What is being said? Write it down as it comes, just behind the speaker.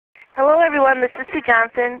Hello everyone, this is Sue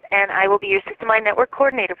Johnson, and I will be your System-Wide Network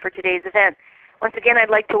Coordinator for today's event. Once again, I'd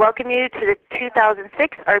like to welcome you to the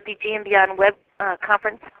 2006 RPG and Beyond Web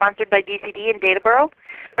Conference sponsored by DTD and Databoro.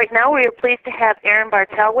 Right now we are pleased to have Aaron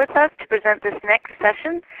Bartell with us to present this next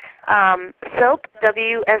session, SOAP,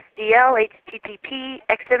 WSDL, HTTP,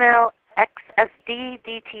 XML, XSD,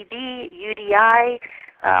 DTD, UDI,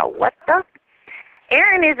 what the?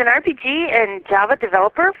 Aaron is an RPG and Java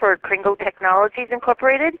developer for Krengel Technologies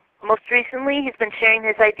Incorporated. Most recently, he's been sharing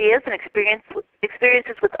his ideas and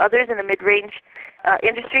experiences with others in the mid-range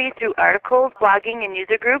industry through articles, blogging, and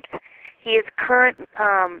user groups. His current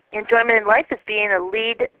enjoyment in life is being a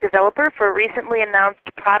lead developer for a recently announced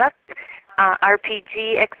product,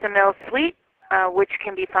 rpg-xml suite, which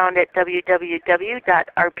can be found at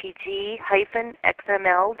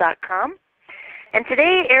www.rpg-xml.com. And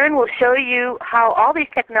today, Aaron will show you how all these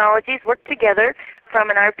technologies work together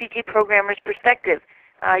from an RPG programmer's perspective.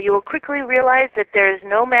 You will quickly realize that there is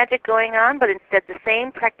no magic going on, but instead the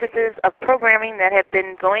same practices of programming that have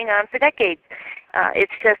been going on for decades. It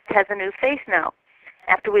just has a new face now.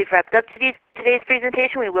 After we've wrapped up today's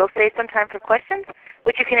presentation, we will save some time for questions,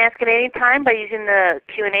 which you can ask at any time by using the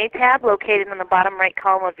Q&A tab located on the bottom right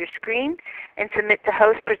column of your screen, and submit to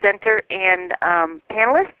host, presenter, and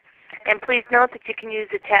panelists. And please note that you can use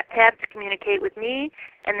the chat tab to communicate with me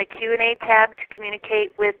and the Q&A tab to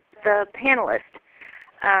communicate with the panelists.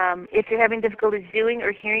 If you're having difficulties viewing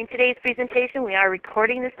or hearing today's presentation, we are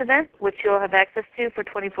recording this event, which you'll have access to for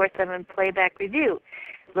 24/7 playback review.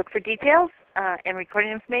 Look for details and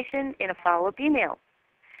recording information in a follow-up email.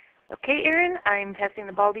 Okay, Aaron, I'm passing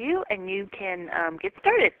the ball to you, and you can get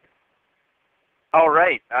started. All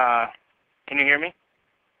right. Can you hear me?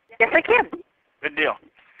 Yes, I can. Good deal.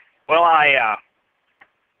 Well, I'm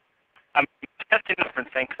testing this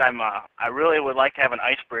different thing because I really would like to have an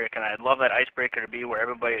icebreaker, and I'd love that icebreaker to be where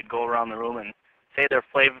everybody would go around the room and say their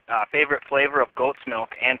favorite flavor of goat's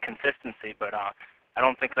milk and consistency, but I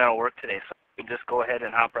don't think that'll work today, so we can just go ahead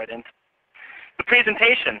and hop right into the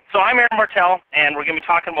presentation. So I'm Aaron Bartell, and we're going to be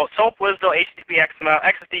talking about SOAP, WSDL, HTTP, XML,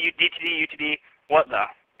 XSD, DTD, UDDI, what the?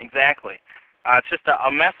 Exactly. It's just a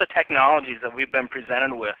mess of technologies that we've been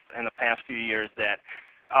presented with in the past few years that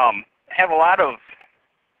have a lot of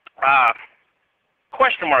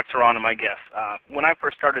question marks around them, I guess. When I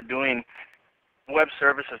first started doing web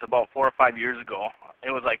services about 4 or 5 years ago,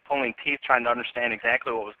 it was like pulling teeth trying to understand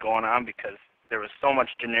exactly what was going on because there was so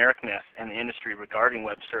much genericness in the industry regarding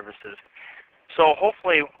web services. So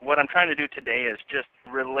hopefully what I'm trying to do today is just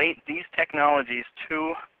relate these technologies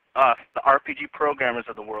to us, the RPG programmers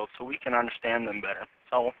of the world, so we can understand them better.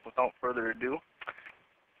 So without further ado,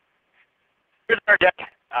 here's our deck.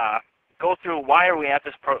 Go through why are we at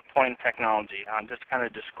this point in technology, just kind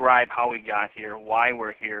of describe how we got here, why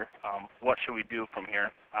we're here, what should we do from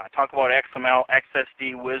here. Talk about XML,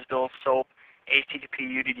 XSD, WSDL, SOAP, HTTP,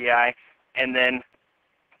 UDDI, and then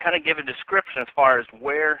kind of give a description as far as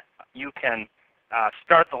where you can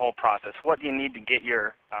start the whole process. What do you need to get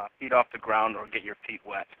your feet off the ground or get your feet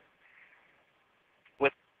wet?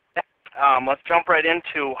 With that, let's jump right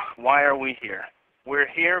into why are we here. We're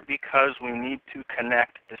here because we need to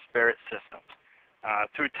connect disparate systems.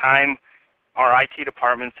 Through time, our IT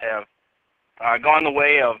departments have gone the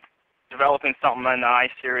way of developing something in the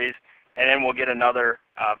I-Series, and then we'll get another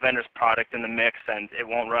vendor's product in the mix, and it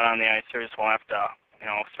won't run on the I-Series. We'll have to,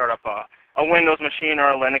 start up a Windows machine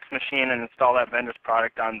or a Linux machine and install that vendor's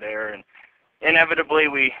product on there. And inevitably,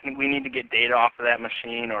 we need to get data off of that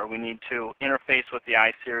machine, or we need to interface with the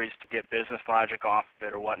I-Series to get business logic off of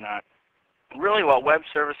it or whatnot. Really what web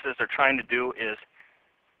services are trying to do is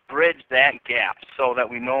bridge that gap so that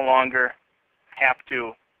we no longer have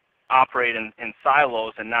to operate in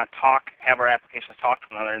silos and not have our applications talk to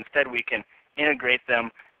one another. Instead, we can integrate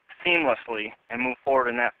them seamlessly and move forward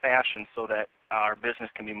in that fashion so that our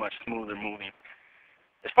business can be much smoother moving.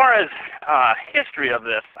 As far as history of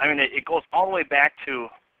this, I mean, it goes all the way back to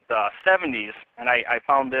the 70s, and I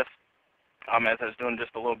found this as I was doing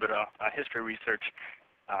just a little bit of history research.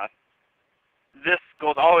 This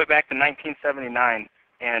goes all the way back to 1979,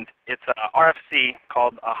 and it's a RFC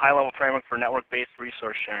called a High-Level Framework for Network-Based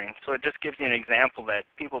Resource Sharing. So it just gives you an example that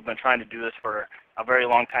people have been trying to do this for a very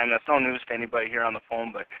long time. That's no news to anybody here on the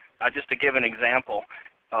phone, but just to give an example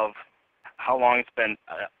of how long it's been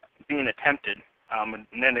being attempted. And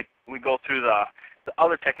then we go through the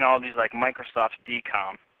other technologies like Microsoft's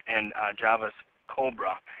DCOM and Java's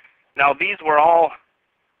Cobra. Now these were all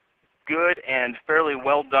good and fairly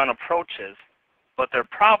well done approaches, but their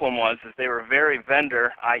problem was they were very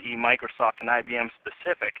vendor, i.e. Microsoft and IBM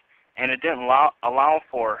specific, and it didn't allow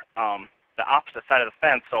for the the opposite side of the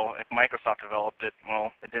fence. So if Microsoft developed it,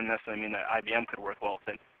 well, it didn't necessarily mean that IBM could work well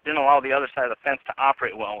with it. It didn't allow the other side of the fence to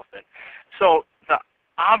operate well with it. So the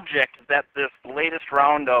object that this latest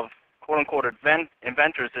round of quote-unquote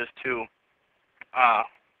inventors is to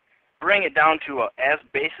bring it down to as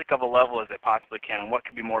basic of a level as they possibly can. And what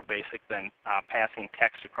could be more basic than passing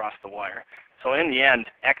text across the wire? So in the end,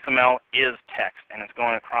 XML is text, and it's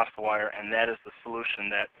going across the wire, and that is the solution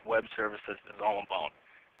that web services is all about.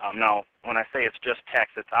 Now, when I say it's just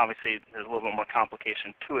text, it's obviously there's a little bit more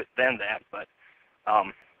complication to it than that, but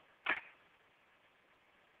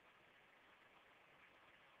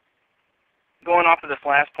going off of this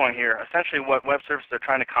last point here, essentially what web services are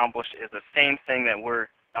trying to accomplish is the same thing that we're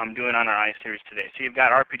doing on our I-Series today. So you've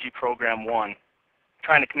got RPG program 1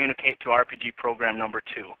 trying to communicate to RPG program number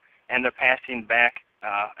 2. And they're passing back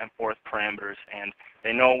and forth parameters, and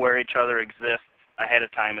they know where each other exists ahead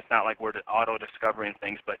of time. It's not like we're auto-discovering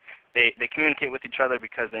things, but they communicate with each other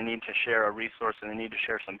because they need to share a resource and they need to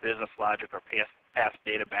share some business logic or pass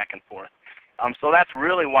data back and forth. So that's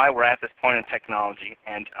really why we're at this point in technology,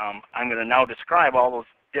 and I'm going to now describe all those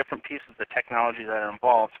different pieces of technology that are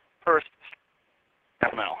involved. First,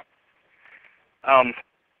 XML.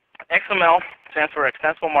 XML stands for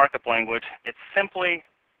Extensible Markup Language. It's simply,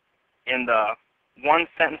 in the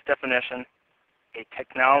one-sentence definition, a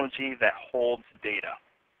technology that holds data,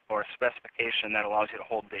 or a specification that allows you to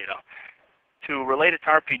hold data. To relate it to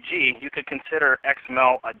RPG, you could consider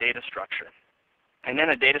XML a data structure. And in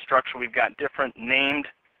a data structure, we've got different named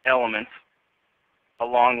elements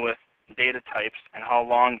along with data types and how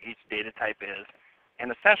long each data type is.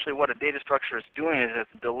 And essentially what a data structure is doing is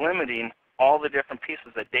it's delimiting all the different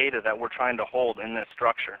pieces of data that we're trying to hold in this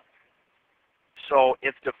structure. So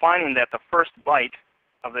it's defining that the first byte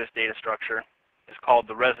of this data structure is called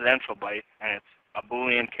the residential byte, and it's a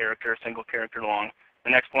Boolean character, single character long.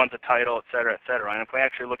 The next one's a title, etc., etc. And if we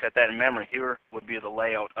actually look at that in memory, here would be the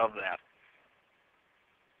layout of that.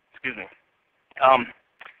 Excuse me.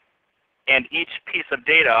 And each piece of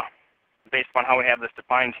data, based on how we have this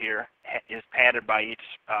defined here, is padded by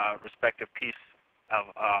each respective piece of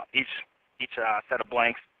each set of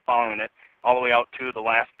blanks following it, all the way out to the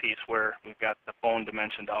last piece where we've got the phone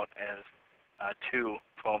dimensioned out as 2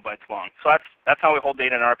 12 bytes long. So that's how we hold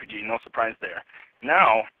data in RPG, no surprise there.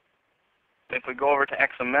 Now, if we go over to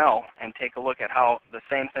XML and take a look at how the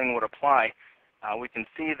same thing would apply, we can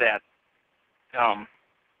see that,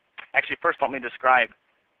 actually first let me describe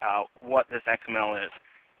what this XML is.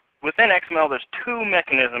 Within XML there's two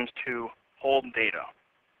mechanisms to hold data.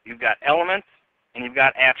 You've got elements and you've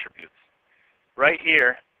got attributes. Right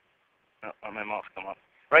here, let my mouse come up.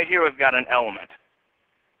 Right here we've got an element.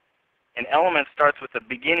 An element starts with a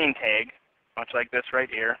beginning tag, much like this right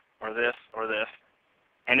here, or this,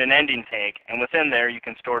 and an ending tag. And within there you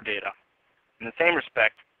can store data. In the same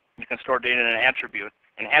respect, you can store data in an attribute.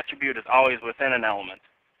 An attribute is always within an element.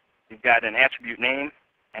 You've got an attribute name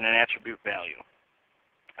and an attribute value.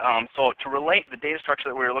 So to relate the data structure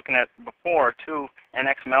that we were looking at before to an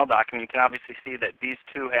XML document, you can obviously see that these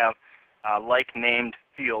two have like-named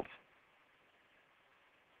fields.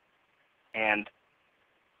 And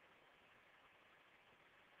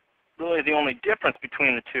really the only difference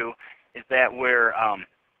between the two is that we're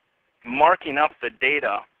marking up the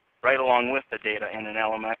data right along with the data in an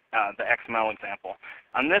element, the XML example.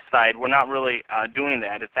 On this side, we're not really doing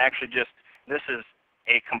that. It's actually just, this is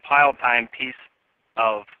a compile time piece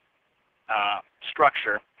of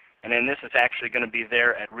structure, and then this is actually going to be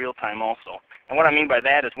there at real time also. And what I mean by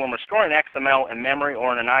that is when we're storing XML in memory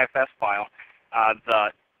or in an IFS file,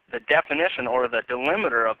 the definition or the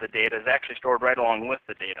delimiter of the data is actually stored right along with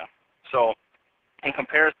the data. So in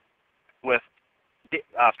comparison with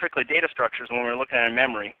strictly data structures, when we were looking at in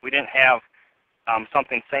memory, we didn't have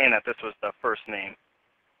something saying that this was the first name.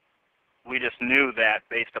 We just knew that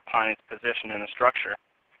based upon its position in the structure.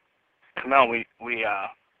 XML, we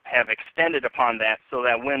have extended upon that so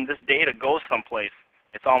that when this data goes someplace,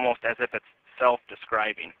 it's almost as if it's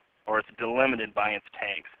self-describing, or it's delimited by its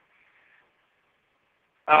tags.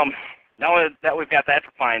 Now that we've got that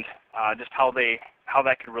defined, just how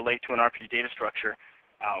that could relate to an RPG data structure,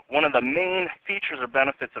 one of the main features or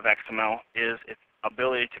benefits of XML is its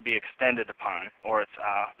ability to be extended upon, or its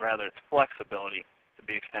rather its flexibility to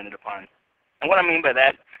be extended upon. And what I mean by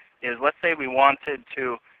that is, let's say we wanted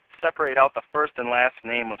to separate out the first and last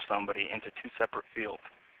name of somebody into two separate fields.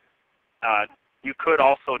 You could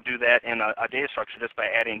also do that in a data structure just by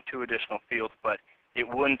adding two additional fields, but it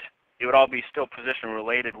would all be still position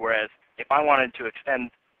related, whereas if I wanted to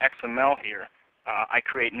extend XML here, I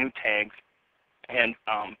create new tags, and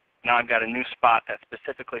now I've got a new spot that's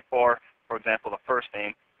specifically for example, the first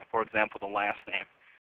name, for example, the last name.